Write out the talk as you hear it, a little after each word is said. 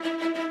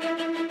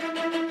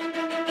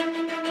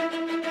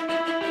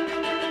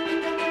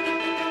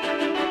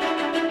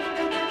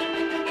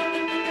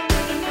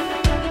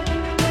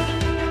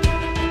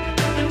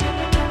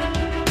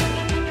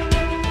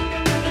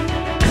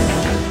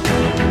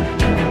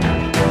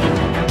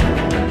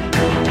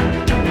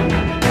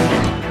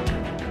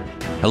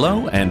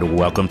Hello and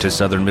welcome to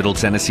Southern Middle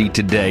Tennessee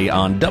Today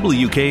on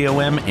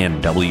WKOM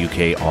and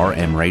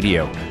WKRM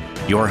Radio,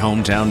 your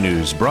hometown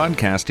news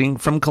broadcasting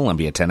from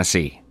Columbia,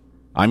 Tennessee.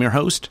 I'm your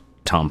host,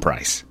 Tom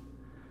Price.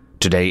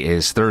 Today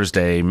is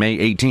Thursday, May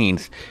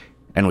 18th,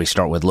 and we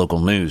start with local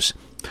news.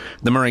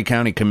 The Maury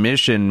County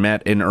Commission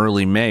met in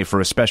early May for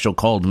a special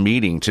called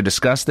meeting to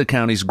discuss the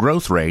county's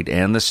growth rate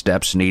and the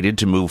steps needed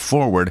to move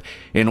forward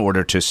in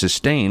order to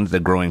sustain the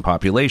growing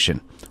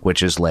population, which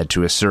has led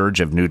to a surge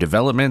of new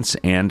developments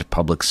and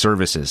public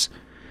services.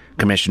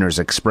 Commissioners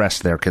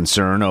expressed their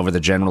concern over the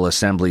General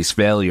Assembly's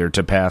failure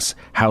to pass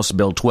House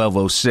Bill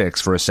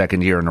 1206 for a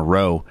second year in a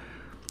row.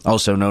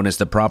 Also known as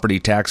the Property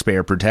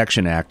Taxpayer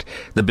Protection Act,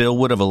 the bill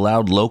would have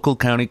allowed local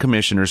county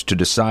commissioners to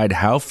decide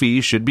how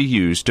fees should be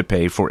used to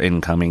pay for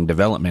incoming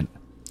development.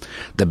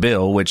 The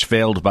bill, which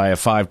failed by a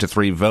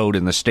 5-3 vote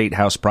in the State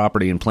House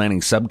Property and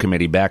Planning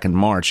Subcommittee back in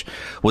March,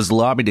 was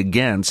lobbied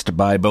against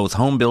by both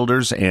home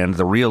builders and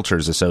the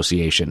Realtors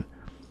Association.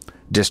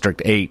 District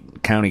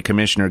 8 County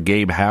Commissioner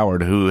Gabe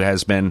Howard, who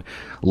has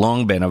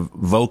long been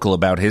vocal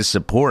about his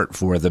support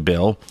for the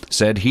bill,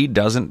 said he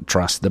doesn't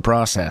trust the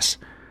process.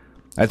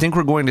 I think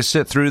we're going to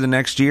sit through the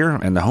next year,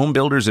 and the home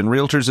builders and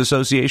realtors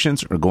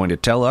associations are going to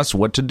tell us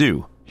what to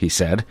do, he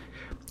said.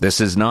 This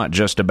is not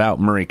just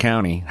about Maury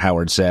County,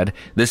 Howard said.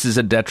 This is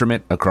a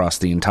detriment across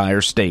the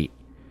entire state.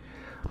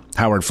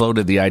 Howard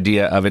floated the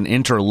idea of an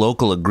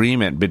interlocal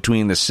agreement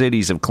between the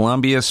cities of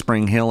Columbia,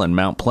 Spring Hill, and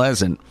Mount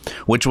Pleasant,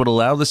 which would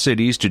allow the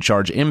cities to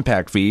charge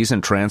impact fees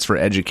and transfer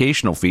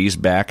educational fees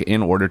back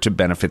in order to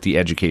benefit the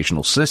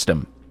educational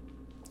system.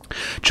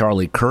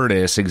 Charlie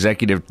Curtis,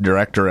 executive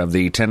director of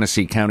the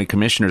Tennessee County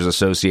Commissioners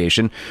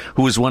Association,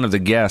 who was one of the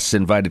guests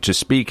invited to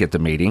speak at the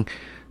meeting,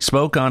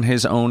 spoke on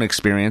his own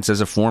experience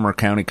as a former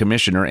county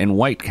commissioner in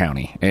White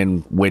County,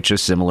 in which a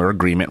similar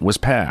agreement was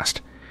passed.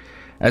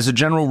 As a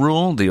general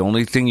rule, the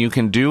only thing you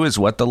can do is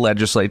what the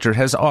legislature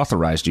has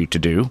authorized you to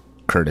do,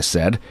 Curtis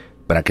said,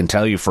 but I can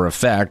tell you for a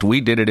fact we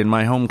did it in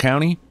my home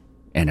county,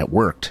 and it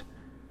worked.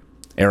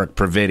 Eric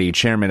Praviti,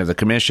 chairman of the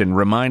commission,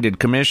 reminded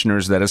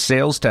commissioners that a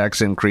sales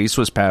tax increase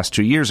was passed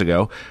 2 years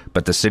ago,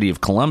 but the city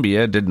of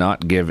Columbia did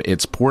not give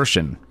its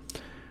portion.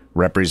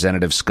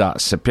 Representative Scott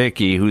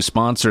Sapicki, who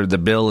sponsored the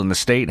bill in the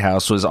State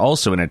House, was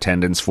also in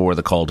attendance for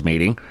the called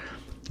meeting.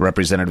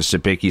 Representative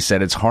Sapicki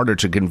said it's harder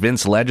to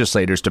convince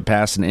legislators to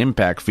pass an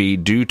impact fee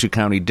due to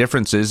county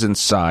differences in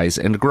size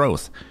and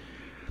growth.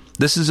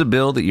 This is a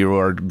bill that you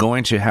are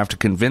going to have to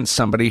convince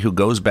somebody who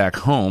goes back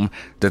home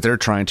that they're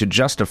trying to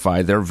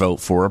justify their vote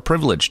for a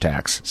privilege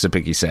tax,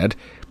 Sapicki said.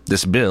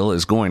 This bill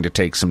is going to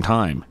take some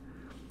time.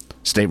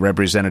 State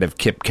Representative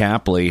Kip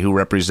Capley, who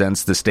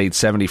represents the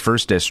state's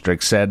 71st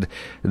District, said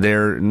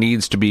there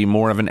needs to be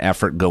more of an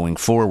effort going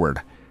forward.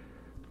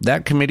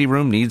 That committee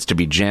room needs to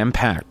be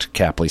jam-packed,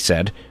 Capley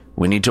said.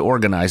 We need to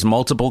organize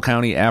multiple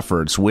county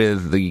efforts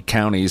with the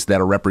counties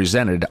that are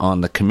represented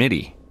on the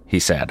committee, he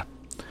said.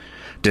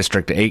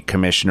 District 8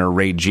 Commissioner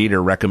Ray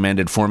Jeter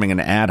recommended forming an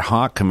ad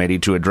hoc committee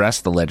to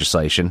address the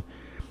legislation.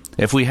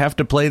 If we have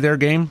to play their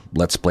game,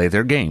 let's play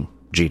their game,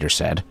 Jeter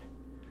said.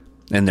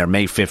 In their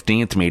May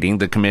 15th meeting,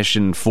 the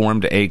commission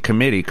formed a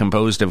committee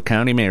composed of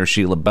County Mayor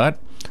Sheila Butt,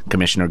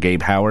 Commissioner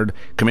Gabe Howard,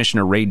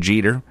 Commissioner Ray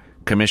Jeter,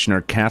 Commissioner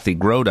Kathy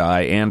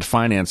Grodi, and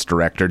Finance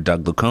Director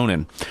Doug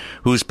Lukonen,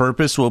 whose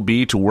purpose will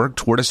be to work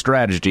toward a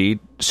strategy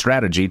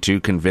to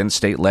convince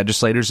state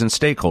legislators and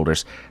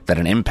stakeholders that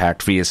an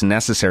impact fee is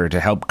necessary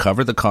to help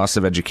cover the costs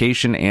of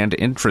education and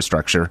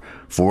infrastructure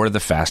for the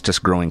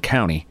fastest-growing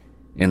county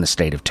in the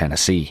state of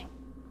Tennessee.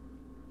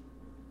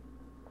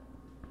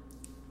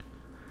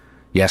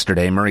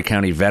 Yesterday, Maury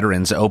County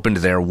veterans opened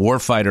their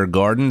Warfighter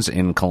Gardens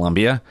in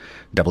Columbia.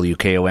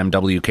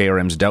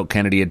 WKRM's Delk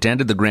Kennedy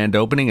attended the grand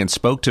opening and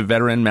spoke to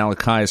veteran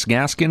Malachias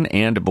Gaskin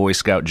and Boy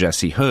Scout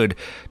Jesse Hood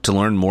to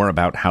learn more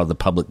about how the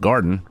public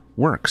garden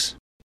works.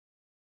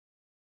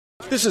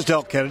 This is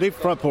Delk Kennedy,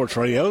 Front Porch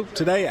Radio.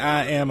 Today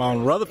I am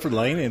on Rutherford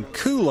Lane in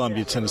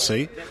Columbia,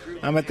 Tennessee.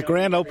 I'm at the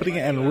grand opening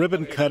and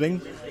ribbon cutting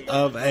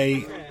of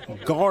a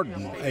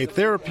garden, a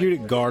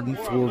therapeutic garden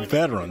for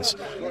veterans.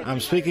 I'm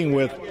speaking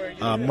with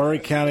Maury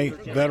County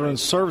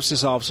Veterans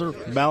Services Officer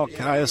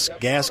Malachias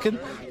Gaskin.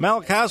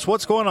 Malachias,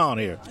 what's going on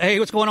here? Hey,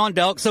 what's going on,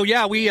 Delk? So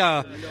yeah, we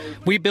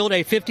built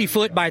a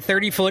 50-foot by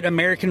 30-foot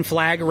American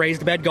flag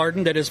raised bed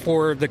garden that is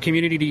for the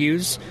community to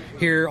use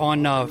here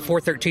on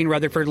 413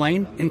 Rutherford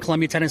Lane in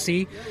Columbia,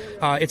 Tennessee.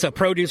 It's a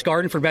produce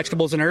garden for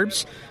vegetables and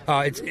herbs.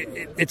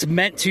 It's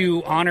meant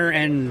to honor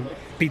and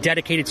be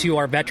dedicated to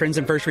our veterans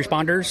and first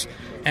responders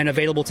and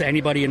available to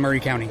anybody in Maury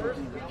County.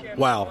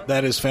 Wow,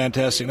 that is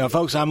fantastic. Now,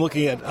 folks, I'm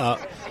looking at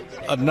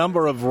a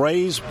number of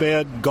raised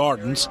bed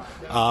gardens.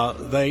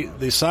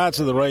 The sides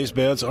of the raised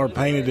beds are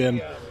painted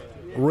in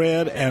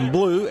red and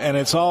blue, and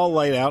it's all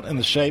laid out in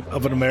the shape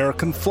of an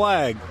American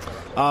flag.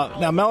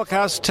 Now,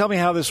 Malachias, tell me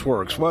how this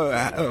works.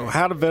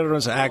 How do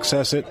veterans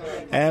access it,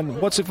 and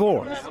what's it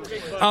for?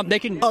 They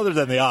can, other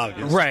than the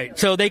obvious, right?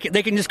 So they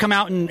can just come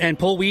out and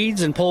pull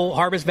weeds and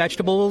harvest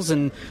vegetables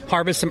and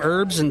harvest some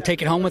herbs and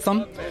take it home with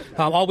them.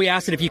 All we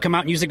ask is if you come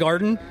out and use the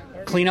garden,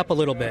 clean up a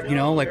little bit,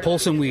 like pull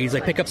some weeds,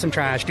 like pick up some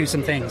trash, do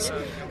some things,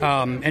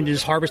 and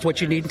just harvest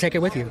what you need and take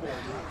it with you.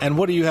 And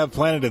what do you have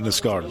planted in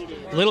this garden?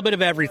 A little bit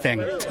of everything.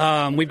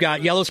 We've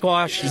got yellow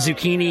squash,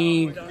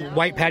 zucchini,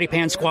 white patty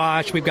pan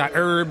squash. We've got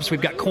herbs.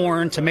 We've got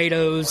corn,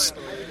 tomatoes,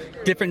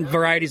 different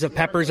varieties of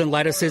peppers and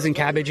lettuces and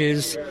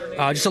cabbages.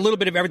 Just a little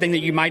bit of everything that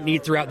you might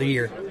need throughout the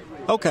year.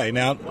 Okay,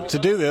 now to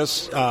do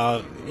this,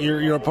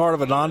 you're a part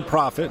of a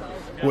nonprofit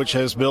which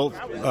has built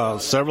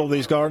several of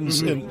these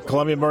gardens in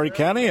Columbia, Maury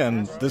County,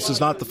 and this is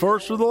not the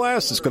first or the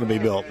last that's going to be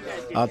built.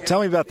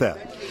 Tell me about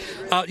that.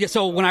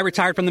 So when I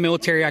retired from the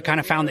military, I kind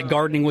of found that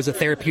gardening was a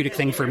therapeutic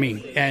thing for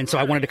me. And so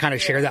I wanted to kind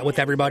of share that with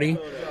everybody.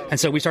 And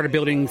so we started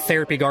building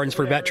therapy gardens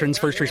for veterans,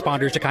 first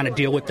responders, to kind of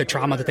deal with the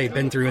trauma that they've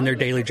been through in their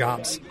daily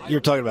jobs.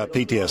 You're talking about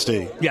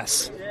PTSD.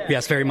 Yes,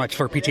 very much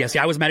for PTSD.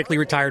 I was medically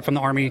retired from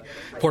the Army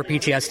for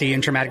PTSD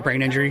and traumatic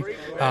brain injury.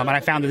 And I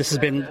found that this has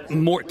been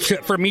more,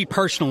 for me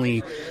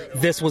personally,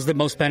 this was the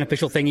most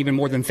beneficial thing, even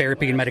more than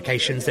therapy and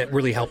medications, that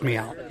really helped me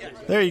out.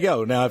 There you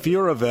go. Now, if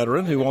you're a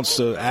veteran who wants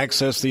to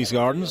access these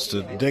gardens,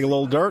 to dig a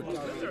little dirt,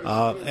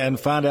 and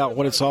find out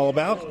what it's all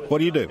about, what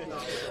do? You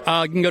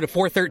can go to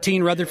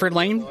 413 Rutherford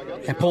Lane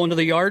and pull into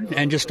the yard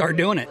and just start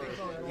doing it.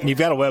 And you've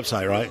got a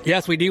website, right?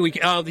 Yes, we do. You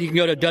can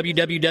go to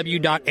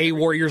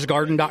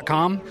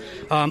www.awarriorsgarden.com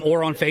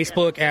or on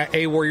Facebook at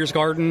A Warriors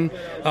Garden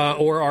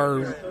or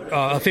our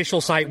official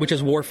site, which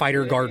is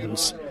Warfighter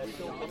Gardens.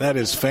 That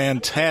is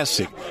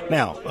fantastic.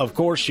 Now, of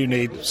course, you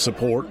need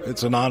support.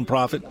 It's a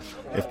nonprofit.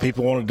 If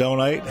people want to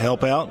donate,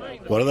 help out,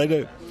 what do they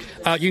do?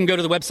 You can go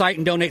to the website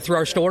and donate through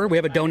our store. We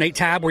have a donate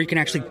tab where you can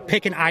actually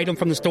pick an item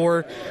from the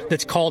store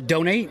that's called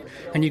donate,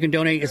 and you can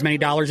donate as many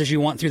dollars as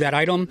you want through that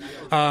item.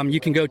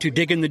 You can go to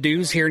Dig in the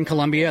Dews here in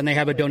Columbia, and they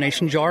have a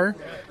donation jar.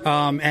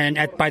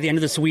 And by the end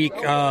of this week,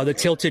 the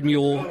Tilted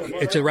Mule,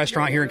 it's a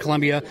restaurant here in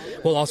Columbia,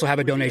 will also have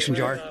a donation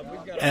jar.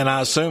 And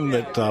I assume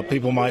that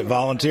people might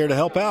volunteer to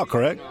help out,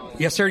 correct?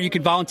 Yes, sir. You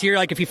can volunteer.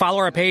 Like if you follow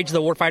our page,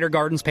 the Warfighter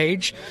Gardens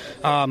page,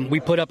 we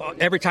put up,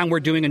 every time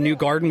we're doing a new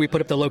garden, we put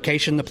up the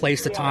location, the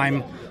place, the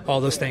time, all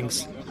those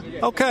things.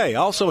 Okay.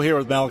 Also here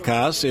with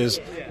Malachis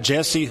is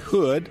Jesse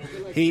Hood.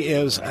 He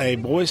is a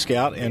Boy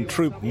Scout in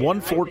Troop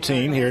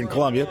 114 here in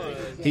Columbia.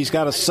 He's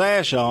got a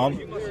sash on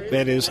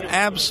that is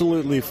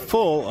absolutely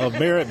full of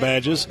merit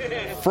badges,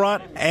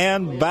 front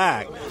and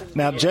back.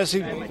 Now, Jesse,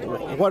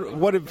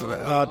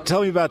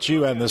 tell me about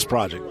you and this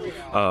project.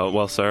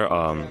 Well, sir,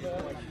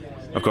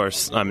 of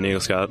course, I'm an Eagle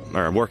Scout,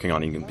 or working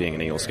on being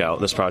an Eagle Scout.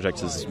 This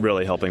project is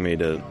really helping me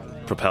to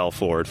propel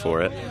forward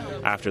for it.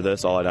 After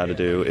this, all I'd have to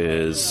do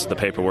is the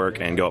paperwork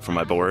and go up for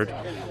my board.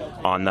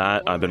 On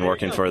that, I've been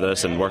working for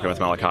this and working with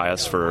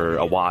Malachis for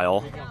a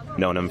while.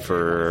 Known him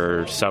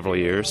for several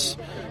years.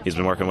 He's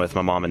been working with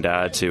my mom and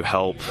dad to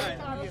help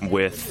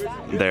with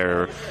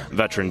their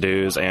veteran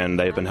dues, and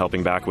they've been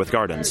helping back with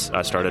gardens.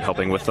 I started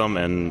helping with them,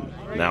 and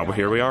now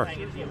here we are.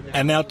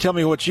 And now tell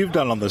me what you've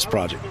done on this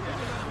project.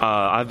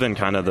 I've been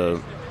kind of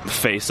the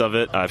face of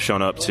it. I've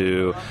shown up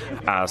to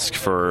ask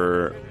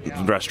for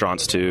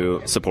restaurants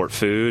to support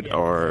food,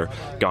 or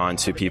gone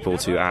to people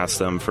to ask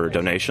them for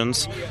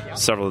donations.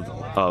 Several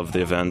of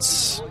the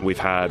events we've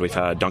had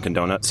Dunkin'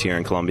 Donuts here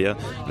in Columbia.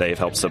 They've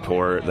helped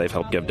support, they've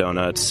helped give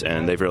donuts,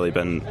 and they've really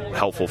been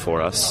helpful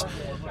for us.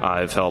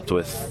 I've helped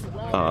with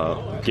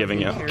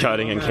cutting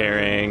and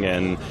carrying,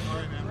 and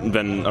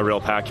been a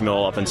real pack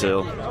mule up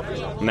until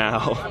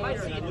now.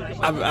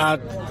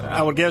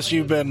 I would guess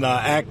you've been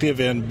active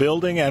in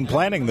building and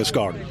planting this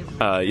garden.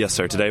 Yes,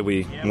 sir. Today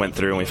we went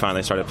through and we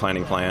finally started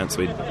planting plants.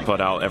 We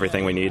put out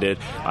everything we needed.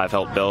 I've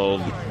helped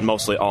build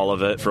mostly all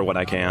of it for what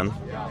I can.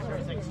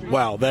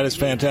 Wow, that is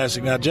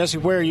fantastic. Now, Jesse,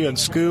 where are you in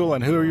school,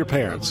 and who are your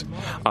parents?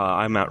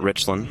 I'm at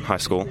Richland High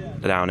School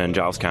down in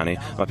Giles County.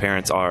 My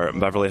parents are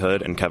Beverly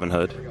Hood and Kevin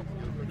Hood.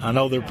 I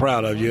know they're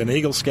proud of you, and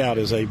Eagle Scout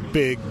is a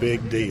big,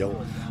 big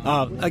deal.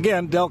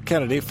 Again, Delk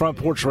Kennedy, Front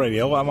Porch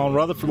Radio. I'm on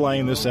Rutherford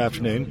Lane this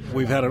afternoon.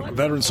 We've had a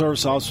veteran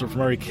service officer from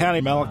Maury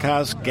County,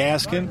 Malachis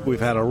Gaskin. We've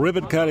had a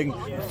ribbon cutting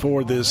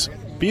for this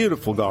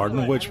beautiful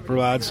garden, which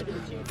provides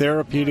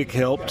therapeutic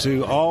help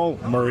to all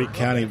Maury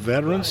County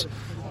veterans.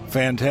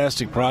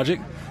 Fantastic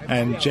project.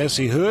 And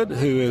Jesse Hood,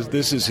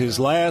 this is his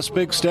last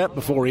big step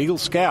before Eagle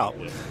Scout.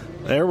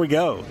 There we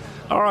go.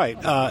 All right,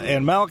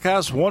 and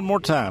Malachis, one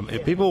more time.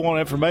 If people want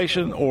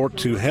information or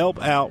to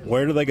help out,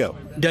 where do they go?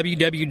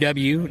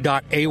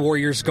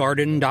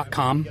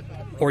 www.awarriorsgarden.com,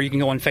 or you can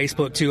go on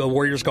Facebook to A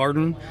Warriors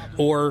Garden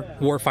or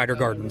Warfighter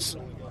Gardens.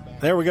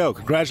 There we go.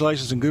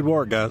 Congratulations and good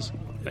work, guys.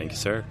 Thank you,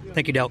 sir.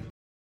 Thank you, Delk.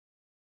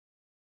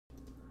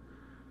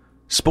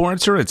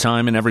 Sports are a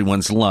time in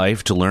everyone's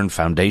life to learn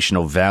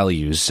foundational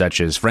values such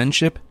as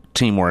friendship,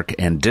 teamwork,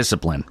 and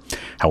discipline.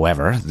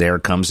 However, there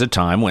comes a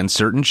time when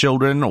certain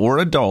children or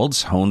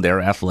adults hone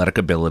their athletic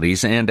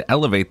abilities and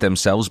elevate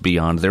themselves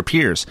beyond their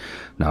peers,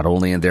 not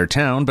only in their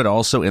town, but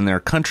also in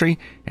their country,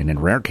 and in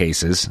rare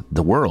cases,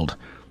 the world.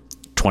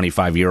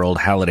 25-year-old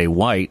Halliday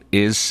White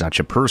is such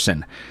a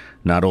person.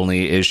 Not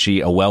only is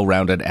she a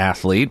well-rounded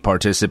athlete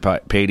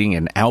participating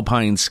in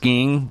alpine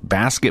skiing,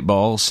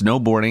 basketball,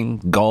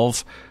 snowboarding,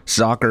 golf,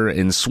 soccer,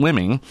 and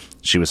swimming,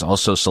 she was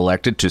also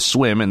selected to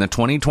swim in the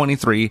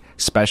 2023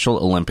 Special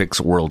Olympics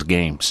World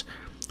Games.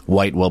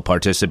 White will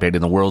participate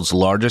in the world's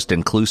largest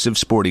inclusive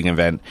sporting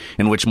event,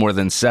 in which more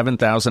than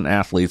 7,000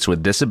 athletes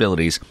with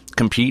disabilities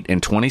compete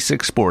in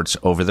 26 sports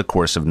over the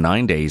course of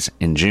 9 days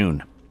in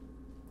June.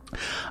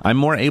 I'm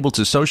more able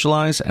to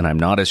socialize, and I'm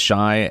not as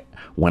shy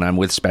when I'm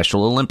with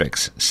Special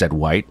Olympics, said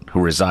White,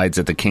 who resides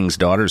at the King's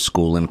Daughters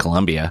School in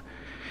Columbia.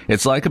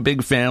 It's like a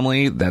big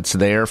family that's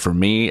there for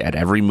me at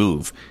every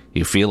move.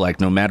 You feel like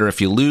no matter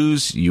if you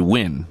lose, you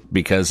win,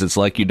 because it's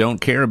like you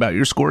don't care about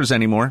your scores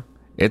anymore.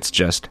 It's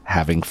just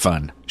having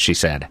fun, she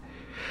said.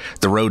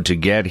 The road to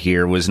get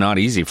here was not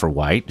easy for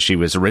White. She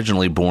was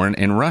originally born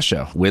in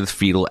Russia with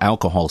fetal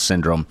alcohol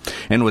syndrome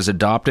and was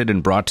adopted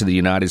and brought to the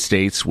United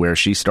States, where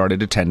she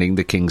started attending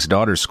the King's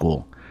Daughters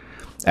School.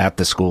 At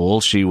the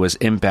school, she was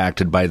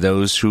impacted by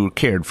those who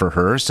cared for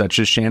her, such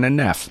as Shannon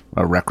Neff,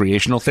 a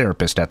recreational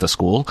therapist at the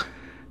school.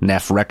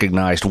 Neff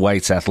recognized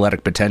White's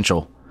athletic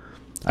potential.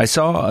 I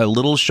saw a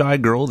little shy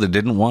girl that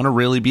didn't want to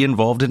really be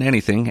involved in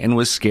anything and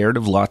was scared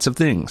of lots of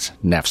things,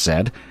 Neff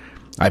said.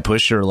 I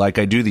push her like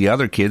I do the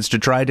other kids to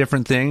try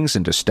different things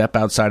and to step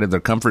outside of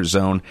their comfort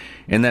zone,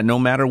 and that no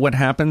matter what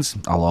happens,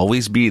 I'll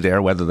always be there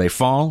whether they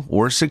fall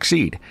or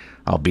succeed.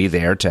 I'll be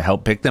there to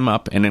help pick them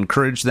up and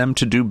encourage them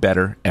to do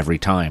better every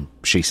time,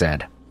 she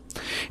said.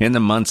 In the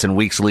months and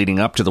weeks leading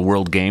up to the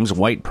World Games,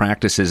 White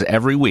practices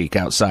every week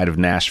outside of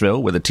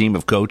Nashville with a team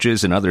of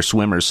coaches and other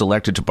swimmers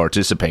selected to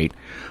participate.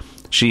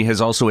 She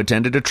has also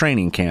attended a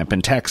training camp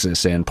in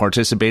Texas and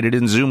participated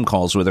in Zoom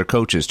calls with her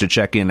coaches to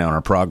check in on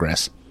her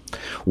progress.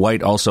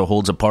 White also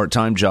holds a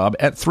part-time job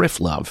at Thrift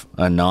Love,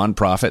 a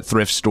non-profit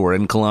thrift store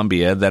in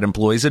Columbia that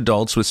employs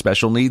adults with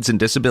special needs and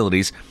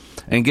disabilities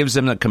and gives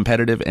them a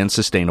competitive and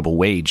sustainable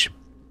wage.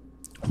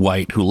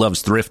 White, who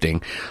loves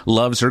thrifting,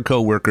 loves her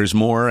coworkers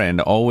more and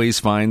always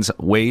finds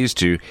ways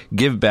to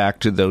give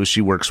back to those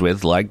she works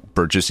with, like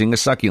purchasing a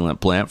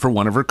succulent plant for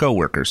one of her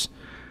coworkers.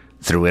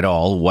 Through it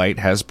all, White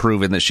has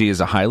proven that she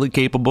is a highly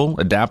capable,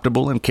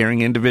 adaptable, and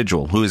caring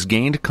individual who has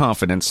gained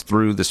confidence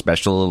through the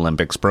Special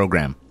Olympics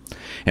program.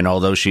 And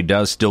although she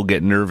does still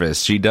get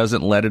nervous, she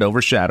doesn't let it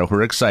overshadow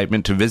her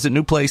excitement to visit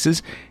new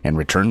places and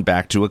return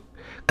back to a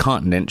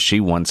continent she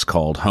once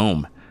called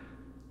home.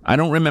 I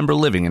don't remember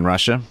living in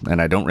Russia,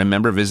 and I don't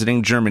remember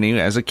visiting Germany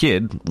as a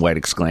kid, White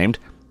exclaimed.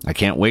 I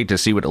can't wait to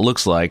see what it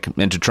looks like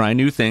and to try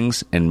new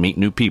things and meet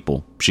new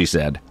people, she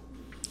said.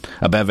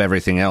 Above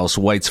everything else,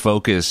 White's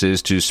focus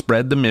is to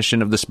spread the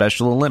mission of the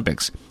Special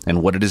Olympics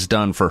and what it has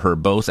done for her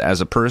both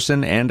as a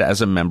person and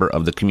as a member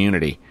of the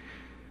community.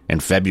 In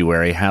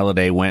February,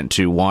 Halliday went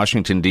to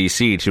Washington,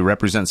 D.C. to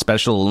represent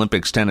Special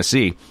Olympics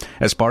Tennessee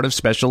as part of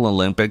Special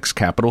Olympics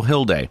Capitol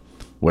Hill Day,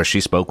 where she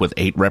spoke with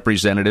 8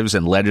 representatives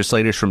and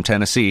legislators from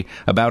Tennessee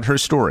about her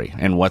story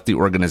and what the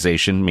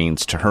organization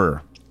means to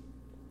her.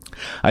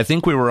 I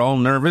think we were all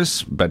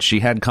nervous, but she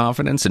had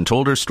confidence and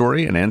told her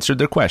story and answered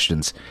their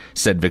questions,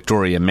 said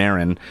Victoria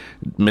Marin,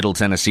 Middle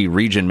Tennessee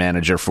Region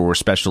Manager for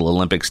Special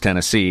Olympics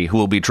Tennessee, who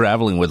will be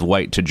traveling with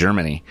White to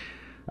Germany.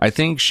 I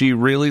think she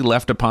really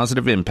left a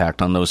positive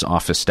impact on those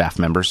office staff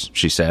members,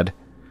 she said.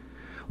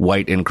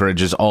 White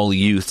encourages all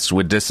youths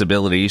with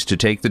disabilities to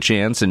take the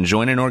chance and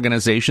join an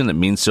organization that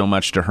means so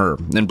much to her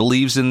and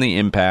believes in the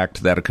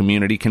impact that a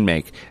community can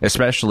make,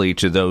 especially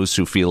to those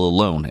who feel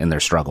alone in their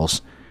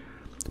struggles.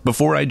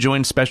 Before I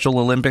joined Special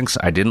Olympics,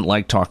 I didn't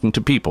like talking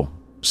to people,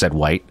 said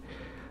White.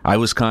 I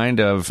was kind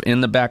of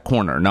in the back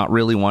corner, not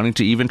really wanting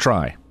to even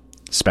try.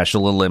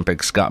 Special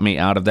Olympics got me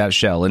out of that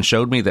shell and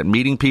showed me that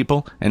meeting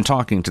people and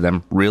talking to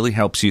them really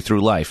helps you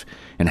through life,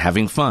 and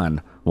having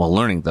fun while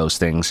learning those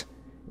things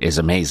is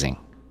amazing,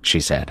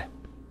 she said.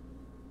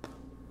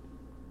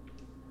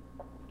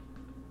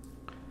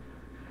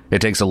 It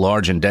takes a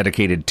large and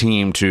dedicated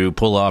team to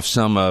pull off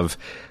some of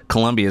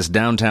Columbia's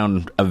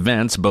downtown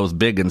events, both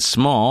big and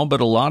small,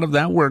 but a lot of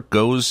the work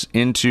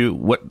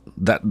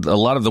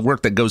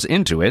that goes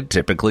into it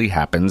typically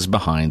happens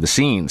behind the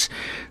scenes.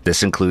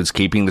 This includes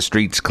keeping the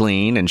streets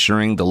clean,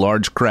 ensuring the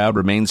large crowd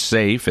remains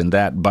safe, and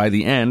that by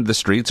the end, the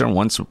streets are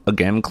once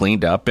again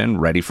cleaned up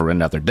and ready for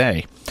another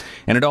day.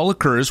 And it all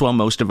occurs while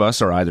most of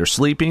us are either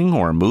sleeping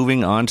or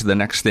moving on to the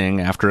next thing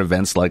after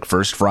events like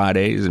First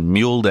Fridays,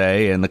 Mule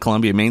Day, and the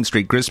Columbia Main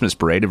Street Christmas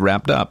Parade have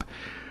wrapped up.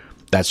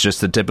 That's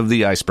just the tip of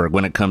the iceberg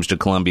when it comes to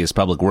Columbia's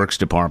Public Works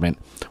Department,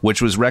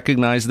 which was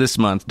recognized this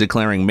month,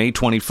 declaring May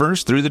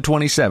 21st through the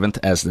 27th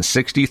as the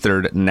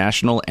 63rd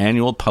National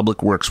Annual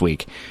Public Works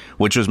Week,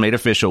 which was made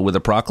official with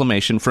a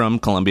proclamation from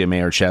Columbia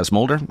Mayor Chaz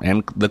Mulder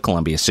and the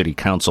Columbia City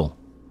Council.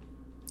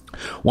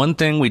 One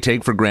thing we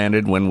take for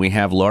granted when we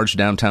have large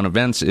downtown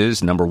events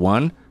is, number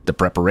 1, the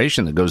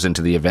preparation that goes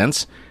into the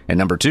events, and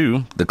number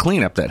 2, the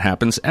cleanup that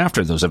happens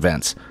after those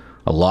events.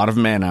 A lot of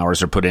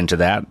man-hours are put into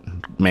that,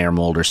 Mayor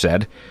Mulder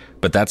said.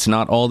 But that's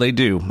not all they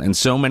do, and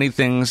so many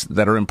things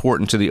that are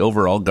important to the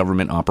overall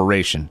government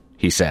operation,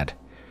 he said.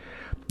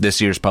 This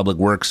year's Public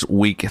Works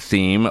Week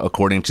theme,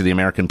 according to the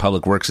American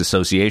Public Works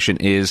Association,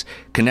 is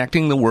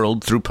Connecting the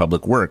World Through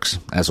Public Works,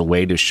 as a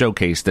way to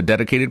showcase the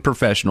dedicated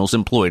professionals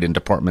employed in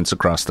departments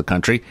across the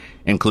country,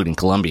 including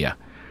Columbia.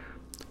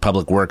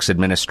 Public Works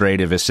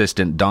Administrative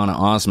Assistant Donna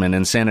Osman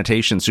and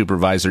Sanitation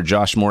Supervisor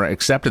Josh Moore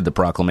accepted the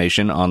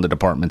proclamation on the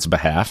department's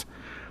behalf.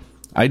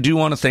 I do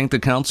want to thank the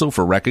Council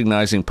for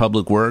recognizing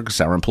Public Works,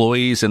 our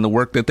employees, and the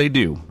work that they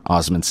do,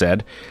 Osman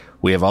said.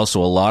 We have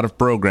also a lot of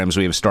programs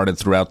we have started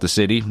throughout the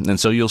city, and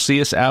so you'll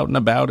see us out and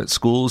about at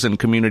schools and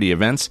community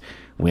events.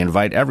 We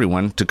invite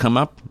everyone to come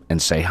up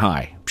and say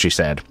hi, she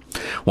said.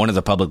 One of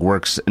the Public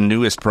Works'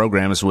 newest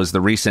programs was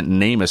the recent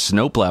Name a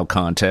Snowplow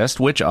contest,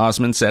 which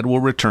Osman said will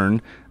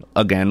return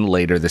again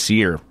later this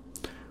year.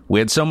 We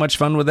had so much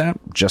fun with that.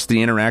 Just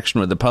the interaction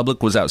with the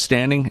public was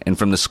outstanding, and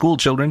from the school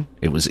children,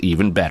 it was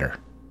even better,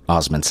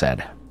 Osman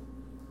said.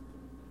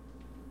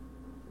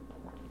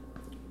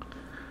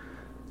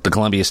 The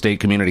Columbia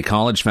State Community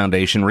College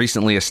Foundation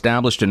recently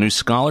established a new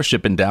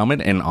scholarship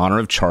endowment in honor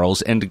of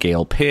Charles and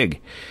Gail Pigg.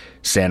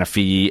 Santa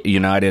Fe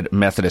United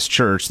Methodist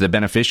Church, the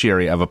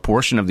beneficiary of a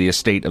portion of the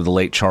estate of the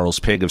late Charles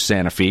Pigg of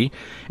Santa Fe,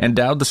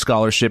 endowed the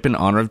scholarship in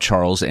honor of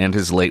Charles and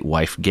his late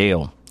wife,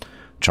 Gail.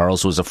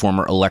 Charles was a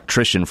former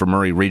electrician for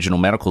Murray Regional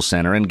Medical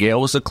Center, and Gail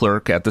was a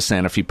clerk at the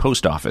Santa Fe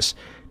Post Office.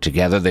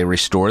 Together, they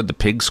restored the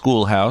Pigg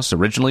Schoolhouse,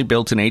 originally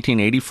built in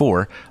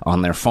 1884,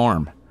 on their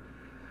farm.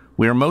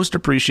 We are most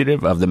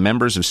appreciative of the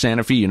members of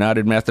Santa Fe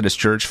United Methodist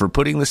Church for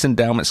putting this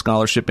endowment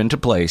scholarship into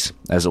place,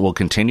 as it will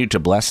continue to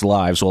bless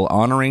lives while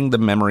honoring the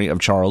memory of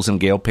Charles and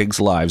Gail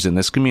Pigg's lives in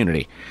this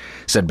community,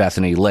 said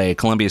Bethany Lay,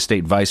 Columbia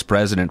State Vice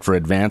President for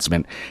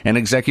Advancement and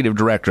Executive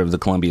Director of the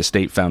Columbia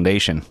State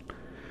Foundation.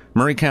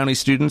 Murray County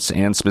students,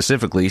 and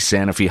specifically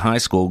Santa Fe High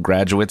School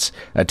graduates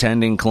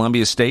attending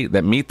Columbia State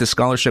that meet the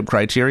scholarship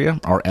criteria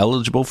are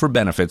eligible for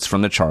benefits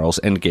from the Charles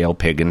and Gail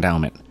Pigg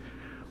Endowment.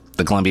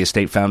 The Columbia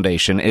State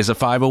Foundation is a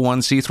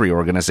 501c3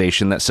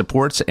 organization that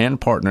supports and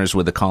partners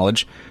with the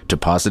college to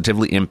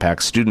positively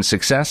impact student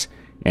success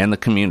and the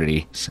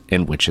communities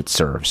in which it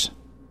serves.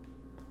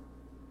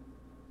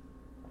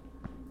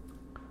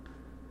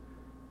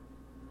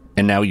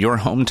 And now your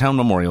hometown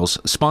memorials,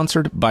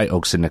 sponsored by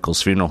Oaks and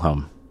Nichols Funeral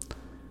Home.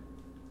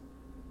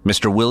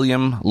 Mr.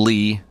 William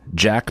Lee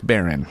Jack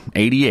Barron,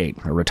 88,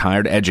 a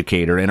retired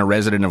educator and a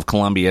resident of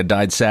Columbia,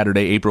 died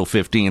Saturday, April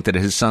 15th at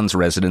his son's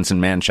residence in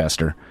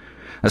Manchester.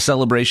 A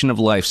celebration of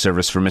life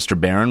service for Mr.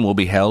 Barron will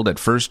be held at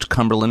First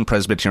Cumberland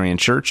Presbyterian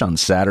Church on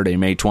Saturday,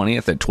 May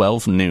 20th at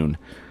 12 noon.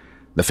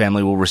 The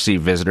family will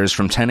receive visitors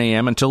from 10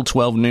 a.m. until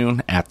 12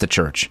 noon at the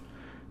church.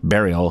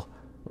 Burial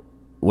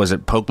was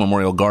at Polk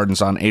Memorial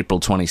Gardens on April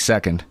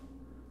 22nd.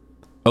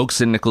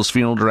 Oaks and Nichols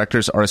funeral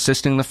directors are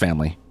assisting the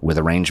family with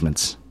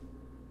arrangements.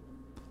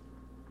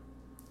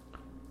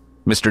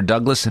 Mr.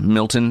 Douglas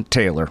Milton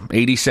Taylor,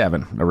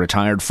 87, a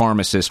retired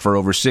pharmacist for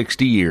over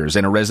 60 years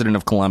and a resident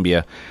of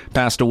Columbia,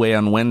 passed away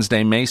on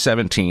Wednesday, May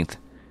 17th.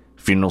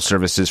 Funeral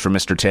services for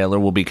Mr. Taylor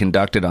will be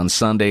conducted on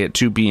Sunday at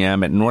 2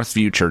 p.m. at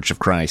Northview Church of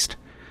Christ.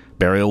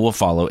 Burial will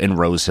follow in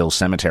Rose Hill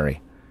Cemetery.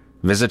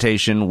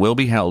 Visitation will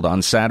be held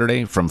on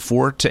Saturday from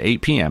 4 to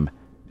 8 p.m.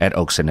 at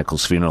Oaks and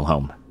Nichols Funeral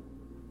Home.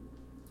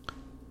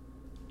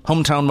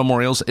 Hometown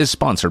Memorials is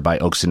sponsored by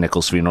Oaks and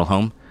Nichols Funeral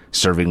Home,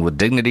 serving with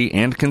dignity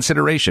and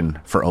consideration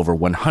for over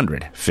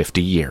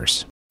 150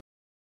 years.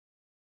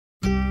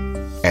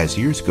 As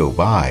years go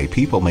by,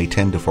 people may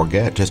tend to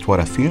forget just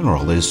what a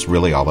funeral is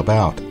really all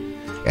about.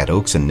 At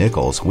Oaks and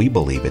Nichols, we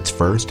believe it's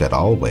first and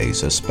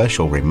always a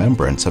special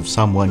remembrance of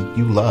someone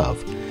you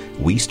love.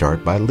 We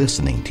start by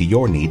listening to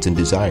your needs and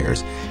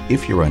desires.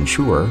 If you're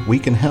unsure, we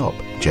can help,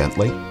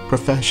 gently,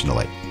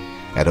 professionally.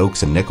 At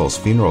Oaks and Nichols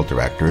Funeral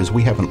Directors,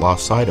 we haven't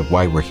lost sight of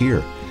why we're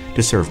here,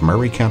 to serve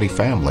Murray County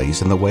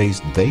families in the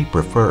ways they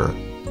prefer,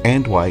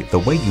 and why the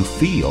way you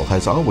feel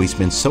has always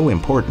been so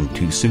important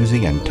to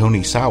Susie and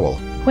Tony Sowell.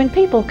 When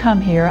people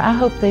come here, I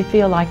hope they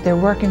feel like they're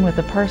working with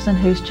a person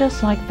who's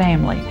just like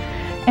family.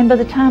 And by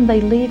the time they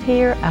leave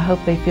here, I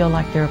hope they feel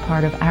like they're a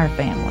part of our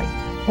family.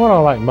 What I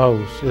like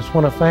most is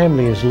when a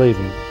family is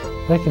leaving,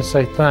 they can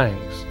say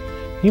thanks.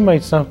 You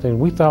made something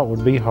we thought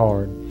would be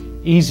hard,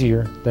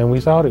 easier than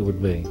we thought it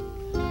would be.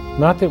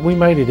 Not that we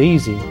made it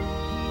easy,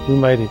 we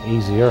made it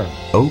easier.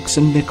 Oaks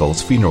and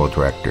Nichols Funeral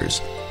Directors,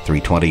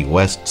 320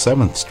 West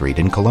 7th Street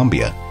in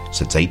Columbia.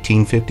 Since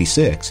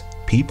 1856,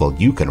 people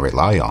you can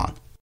rely on.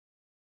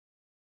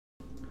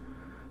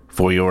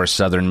 For your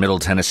southern Middle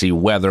Tennessee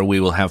weather, we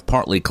will have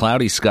partly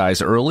cloudy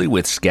skies early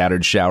with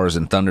scattered showers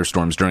and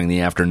thunderstorms during the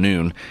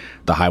afternoon.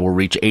 The high will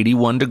reach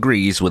 81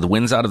 degrees with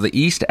winds out of the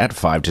east at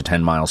 5 to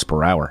 10 miles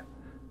per hour.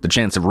 The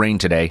chance of rain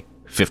today,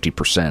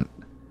 50%.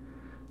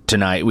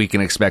 Tonight, we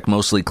can expect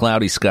mostly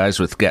cloudy skies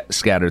with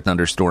scattered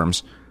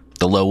thunderstorms.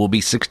 The low will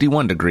be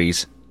 61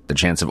 degrees. The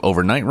chance of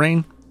overnight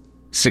rain,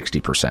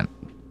 60%.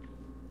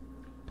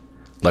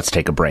 Let's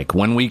take a break.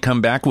 When we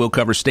come back, we'll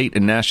cover state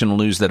and national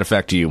news that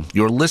affect you.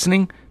 You're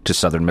listening to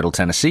Southern Middle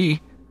Tennessee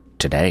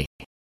Today.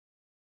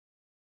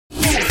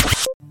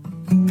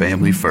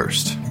 Family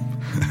first.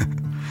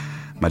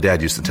 My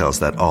dad used to tell us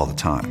that all the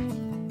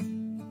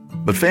time.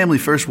 But family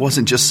first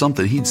wasn't just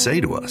something he'd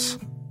say to us.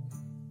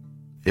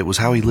 It was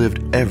how he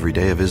lived every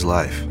day of his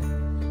life.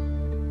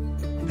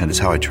 And it's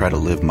how I try to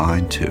live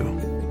mine, too.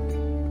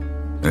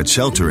 At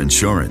Shelter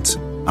Insurance,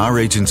 our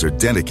agents are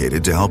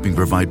dedicated to helping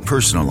provide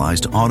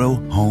personalized auto,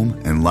 home,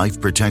 and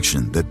life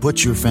protection that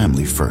puts your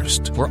family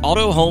first. For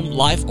auto, home,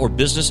 life, or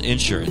business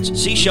insurance,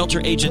 see Shelter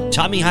Agent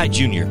Tommy Hyde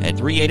Jr. at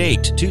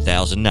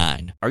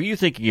 388-2009. Are you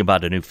thinking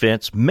about a new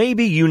fence?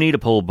 Maybe you need a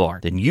pole barn.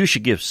 Then you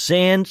should give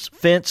Sands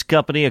Fence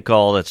Company a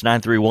call. That's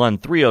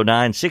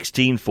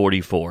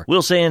 931-309-1644.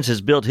 Will Sands has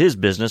built his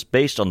business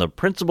based on the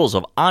principles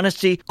of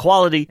honesty,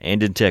 quality,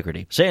 and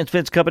integrity. Sands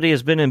Fence Company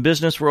has been in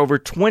business for over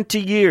 20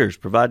 years,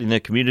 providing the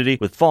community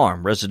with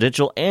farm,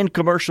 residential, and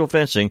commercial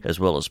fencing, as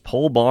well as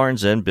pole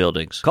barns and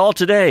buildings. Call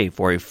today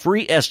for a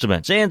free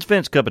estimate. Sands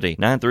Fence Company,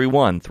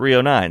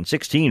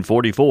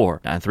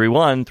 931-309-1644.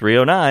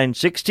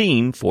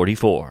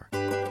 931-309-1644.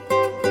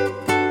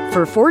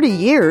 For 40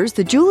 years,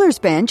 the Jewelers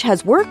Bench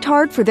has worked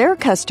hard for their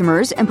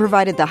customers and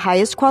provided the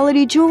highest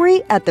quality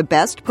jewelry at the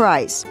best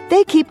price.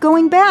 They keep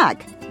going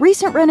back.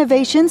 Recent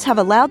renovations have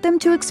allowed them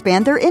to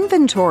expand their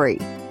inventory.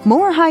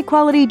 More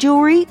high-quality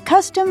jewelry,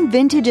 custom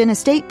vintage and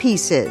estate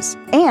pieces,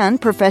 and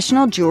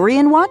professional jewelry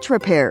and watch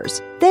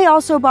repairs. They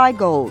also buy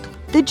gold.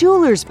 The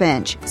Jewelers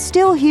Bench.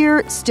 Still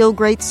here, still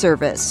great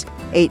service.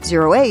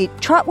 808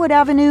 Trotwood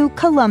Avenue,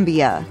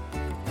 Columbia.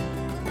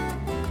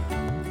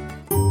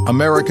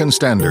 American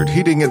Standard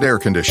Heating and Air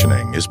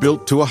Conditioning is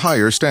built to a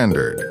higher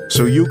standard,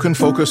 so you can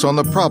focus on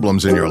the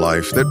problems in your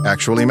life that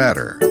actually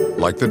matter,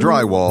 like the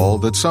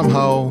drywall that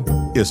somehow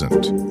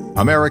isn't.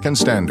 American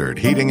Standard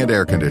Heating and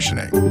Air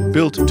Conditioning,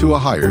 built to a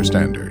higher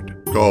standard.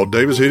 Call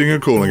Davis Heating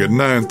and Cooling at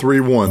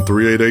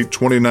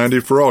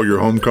 931-388-2090 for all your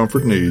home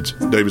comfort needs.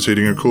 Davis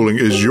Heating and Cooling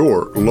is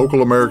your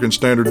local American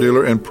Standard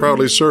dealer and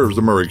proudly serves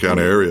the Maury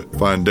County area.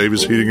 Find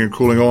Davis Heating and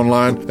Cooling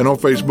online and on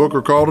Facebook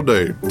or call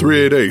today,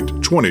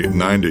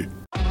 388-2090.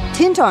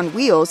 Tint on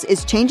Wheels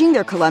is changing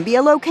their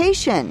Columbia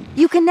location.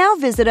 You can now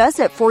visit us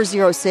at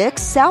 406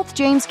 South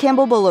James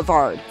Campbell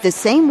Boulevard. The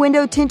same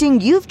window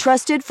tinting you've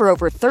trusted for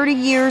over 30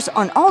 years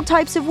on all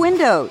types of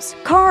windows,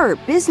 car,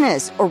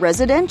 business, or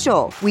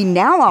residential. We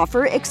now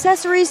offer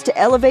accessories to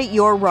elevate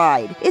your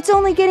ride. It's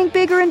only getting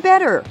bigger and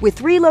better with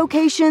 3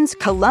 locations,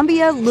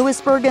 Columbia,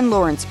 Lewisburg, and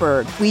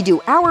Lawrenceburg. We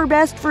do our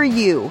best for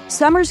you.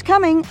 Summer's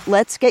coming.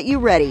 Let's get you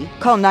ready.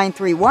 Call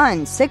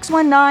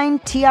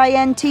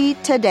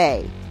 931-619-TINT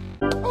today.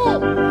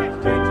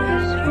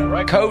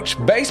 Coach,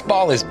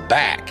 baseball is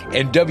back,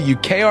 and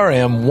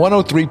WKRM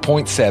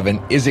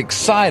 103.7 is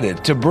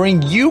excited to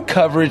bring you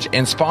coverage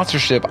and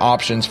sponsorship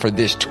options for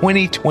this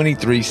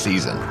 2023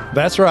 season.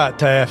 That's right,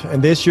 Taff.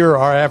 And this year,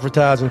 our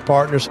advertising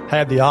partners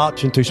have the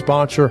option to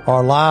sponsor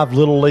our live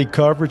Little League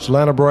coverage,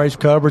 Atlanta Braves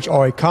coverage,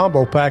 or a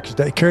combo package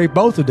that carry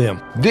both of them.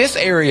 This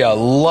area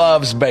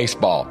loves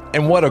baseball,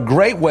 and what a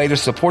great way to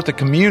support the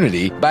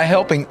community by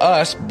helping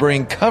us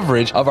bring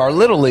coverage of our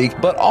Little League,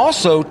 but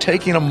also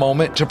taking a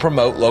moment to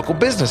promote local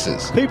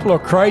businesses. People are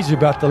crazy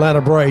about the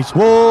Atlanta Braves.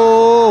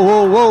 Whoa,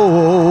 whoa, whoa,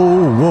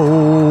 whoa,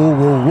 whoa,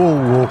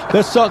 whoa, whoa.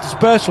 There's something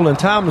special and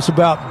timeless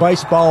about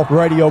baseball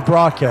radio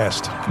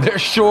broadcast. There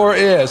sure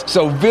is.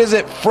 So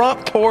visit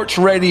Front Porch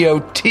Radio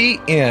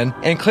TN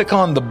and click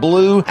on the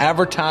blue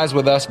Advertise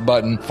With Us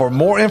button for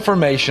more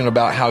information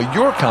about how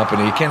your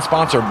company can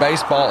sponsor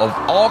baseball of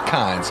all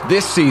kinds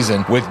this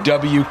season with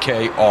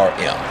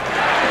WKRM.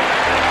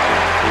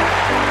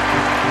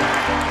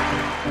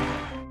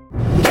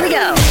 Here we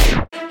go.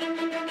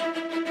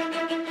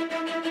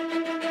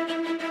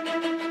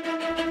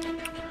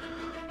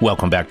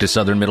 Welcome back to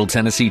Southern Middle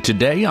Tennessee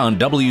today on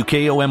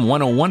WKOM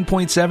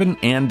 101.7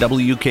 and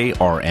WKRM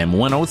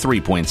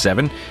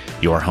 103.7,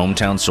 your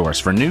hometown source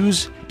for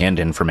news and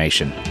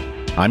information.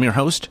 I'm your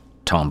host,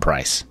 Tom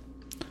Price.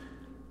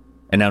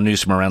 And now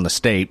news from around the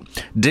state.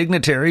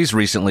 Dignitaries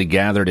recently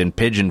gathered in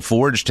Pigeon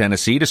Forge,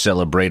 Tennessee to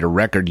celebrate a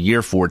record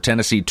year for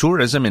Tennessee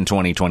tourism in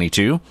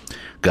 2022.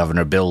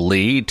 Governor Bill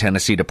Lee,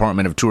 Tennessee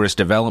Department of Tourist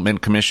Development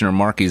Commissioner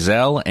Mark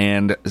Ezell,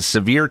 and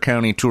Sevier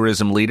County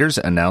tourism leaders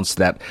announced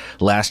that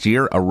last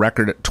year a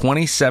record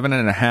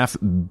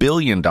 $27.5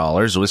 billion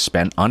was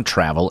spent on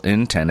travel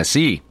in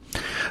Tennessee.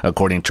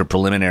 According to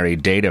preliminary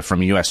data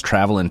from U.S.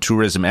 Travel and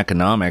Tourism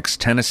Economics,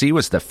 Tennessee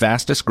was the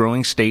fastest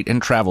growing state in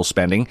travel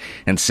spending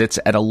and sits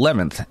at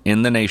 11th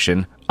in the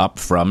nation, up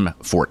from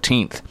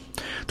 14th.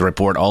 The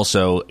report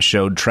also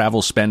showed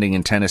travel spending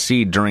in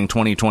Tennessee during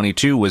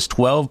 2022 was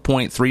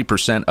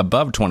 12.3%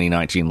 above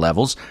 2019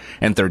 levels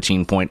and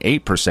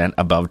 13.8%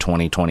 above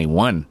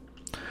 2021.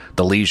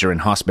 The leisure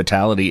and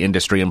hospitality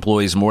industry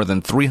employs more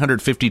than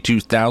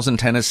 352,000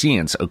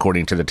 Tennesseans,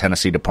 according to the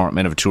Tennessee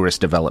Department of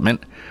Tourist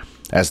Development.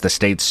 As the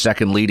state's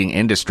second leading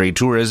industry,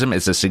 tourism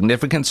is a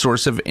significant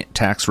source of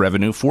tax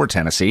revenue for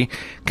Tennessee,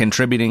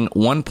 contributing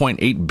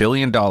 $1.8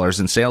 billion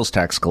in sales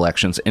tax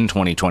collections in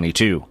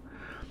 2022.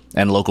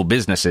 And local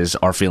businesses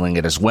are feeling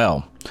it as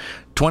well.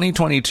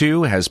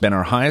 2022 has been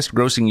our highest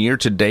grossing year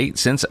to date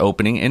since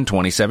opening in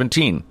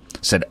 2017,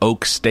 said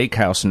Oak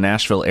Steakhouse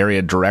Nashville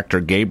area director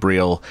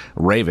Gabriel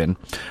Raven.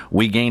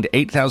 We gained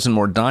 8,000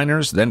 more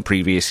diners than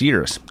previous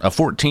years, a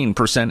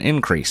 14%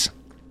 increase.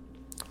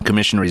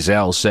 Commissioner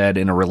Ezell said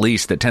in a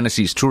release that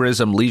Tennessee's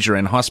tourism, leisure,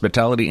 and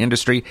hospitality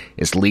industry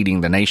is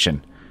leading the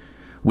nation.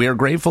 We are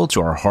grateful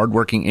to our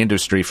hardworking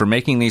industry for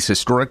making these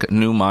historic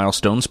new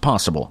milestones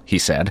possible, he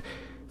said.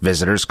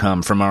 Visitors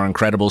come from our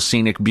incredible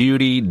scenic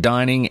beauty,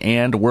 dining,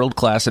 and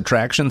world-class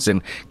attractions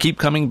and keep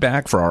coming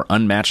back for our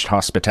unmatched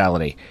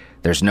hospitality.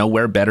 There's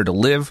nowhere better to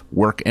live,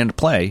 work, and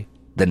play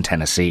than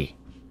Tennessee.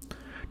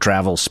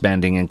 Travel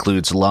spending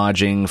includes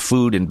lodging,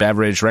 food and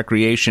beverage,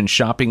 recreation,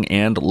 shopping,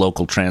 and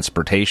local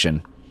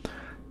transportation.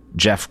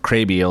 Jeff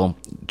Crabiel,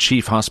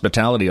 Chief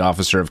Hospitality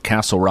Officer of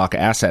Castle Rock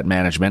Asset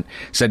Management,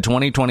 said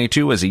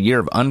 2022 was a year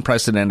of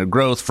unprecedented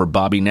growth for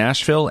Bobby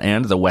Nashville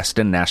and the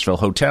Westin Nashville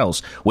Hotels,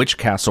 which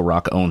Castle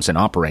Rock owns and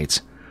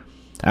operates.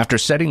 After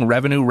setting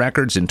revenue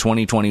records in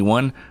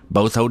 2021,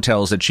 both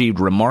hotels achieved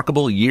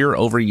remarkable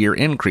year-over-year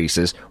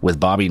increases, with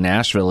Bobby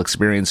Nashville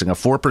experiencing a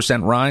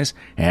 4% rise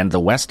and the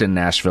Westin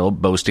Nashville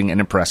boasting an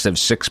impressive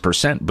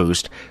 6%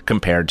 boost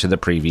compared to the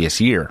previous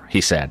year,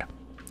 he said.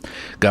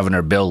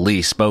 Governor Bill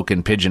Lee spoke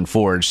in Pigeon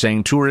Forge,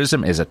 saying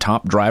tourism is a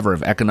top driver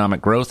of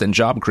economic growth and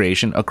job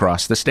creation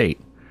across the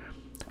state.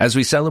 As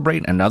we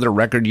celebrate another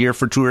record year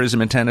for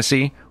tourism in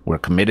Tennessee, we're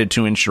committed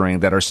to ensuring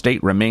that our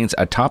state remains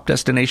a top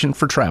destination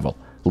for travel,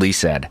 Lee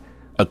said,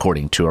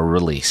 according to a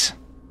release.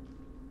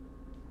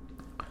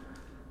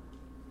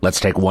 Let's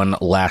take one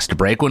last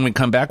break. When we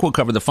come back, we'll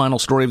cover the final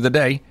story of the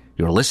day.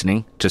 You're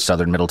listening to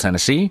Southern Middle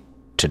Tennessee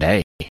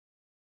Today.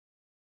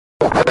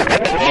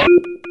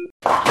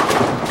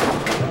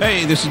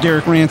 Hey, this is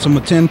Derek Ransom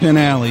with 10 Pin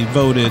Alley,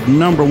 voted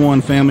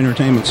 #1 family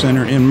entertainment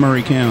center in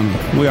Murray County.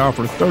 We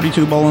offer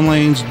 32 bowling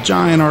lanes,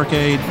 giant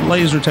arcade,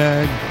 laser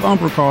tag,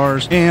 bumper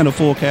cars, and a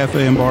full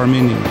cafe and bar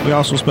menu. We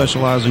also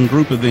specialize in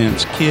group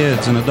events,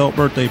 kids and adult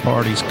birthday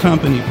parties,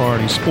 company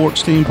parties,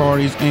 sports team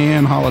parties,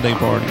 and holiday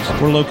parties.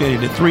 We're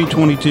located at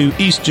 322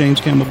 East James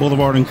Campbell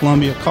Boulevard in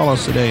Columbia. Call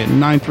us today at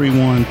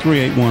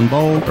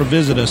 931-381-BOWL or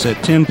visit us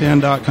at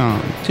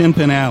 10pin.com. 10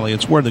 Pin Alley,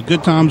 it's where the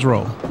good times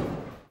roll.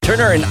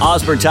 Turner and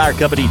Osborne Tire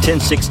Company,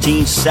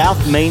 1016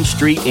 South Main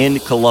Street in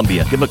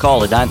Columbia. Give them a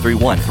call at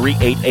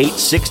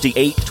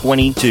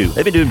 931-388-6822.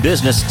 They've been doing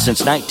business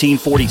since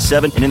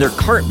 1947 and in their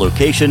current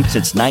location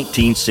since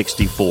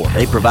 1964.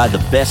 They provide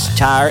the best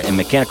tire and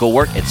mechanical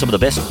work at some of the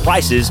best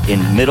prices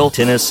in Middle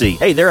Tennessee.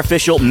 Hey, they're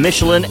official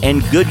Michelin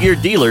and Goodyear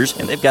dealers,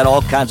 and they've got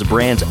all kinds of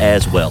brands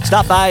as well.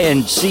 Stop by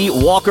and see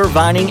Walker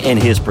Vining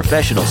and his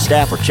professional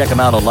staff, or check them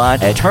out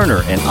online at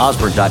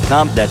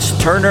turnerandosborne.com. That's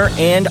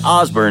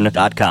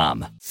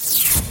turnerandosborne.com.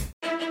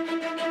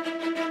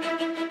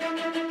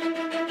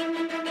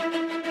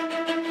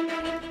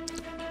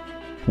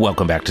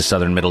 Welcome back to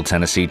Southern Middle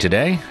Tennessee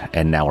Today,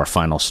 and now our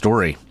final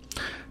story.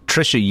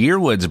 Tricia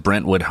Yearwood's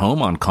Brentwood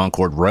home on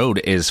Concord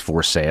Road is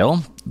for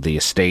sale. The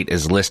estate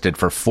is listed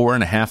for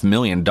 $4.5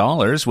 million,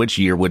 which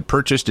Yearwood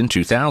purchased in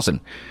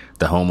 2000.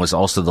 The home was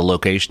also the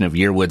location of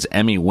Yearwood's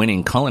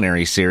Emmy-winning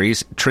culinary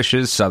series,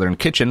 Tricia's Southern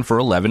Kitchen, for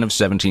 11 of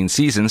 17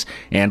 seasons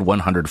and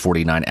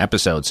 149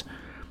 episodes.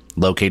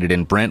 Located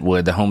in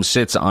Brentwood, the home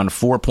sits on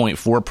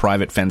 4.4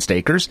 private fenced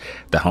acres.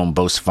 The home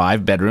boasts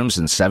 5 bedrooms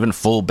and 7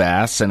 full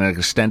baths and an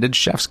extended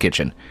chef's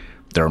kitchen.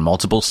 There are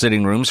multiple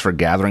sitting rooms for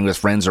gathering with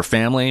friends or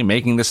family,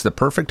 making this the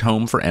perfect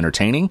home for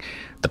entertaining.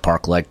 The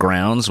park-like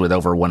grounds with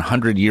over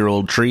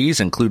 100-year-old trees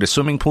include a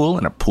swimming pool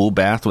and a pool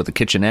bath with a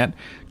kitchenette.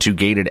 2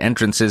 gated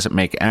entrances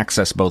make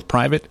access both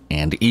private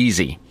and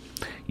easy.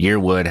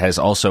 Yearwood has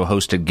also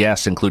hosted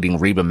guests including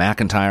Reba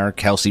McEntire,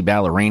 Kelsey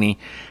Ballerini,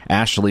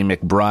 Ashley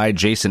McBride,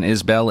 Jason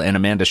Isbell, and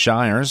Amanda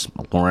Shires,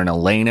 Lauren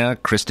Elena,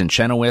 Kristen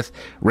Chenoweth,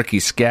 Ricky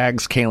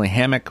Skaggs, Kaylee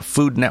Hammock,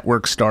 Food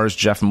Network stars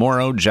Jeff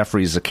Morrow,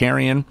 Jeffrey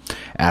Zakarian,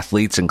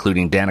 athletes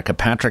including Danica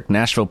Patrick,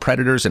 Nashville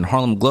Predators, and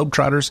Harlem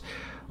Globetrotters,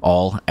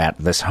 all at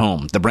this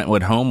home. The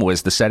Brentwood home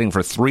was the setting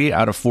for 3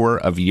 out of 4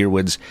 of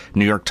Yearwood's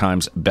New York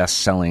Times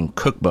best-selling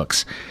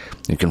cookbooks.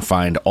 You can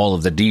find all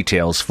of the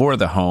details for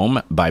the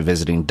home by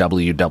visiting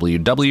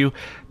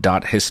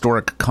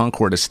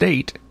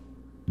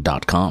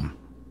www.historicconcordestate.com.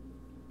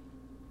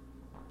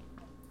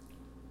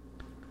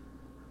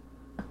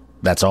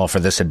 That's all for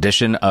this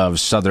edition of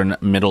Southern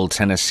Middle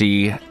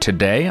Tennessee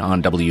Today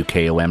on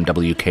WKOM,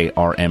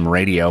 WKRM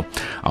Radio.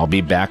 I'll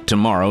be back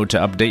tomorrow to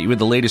update you with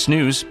the latest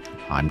news.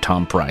 I'm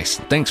Tom Price.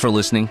 Thanks for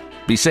listening.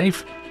 Be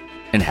safe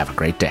and have a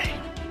great day.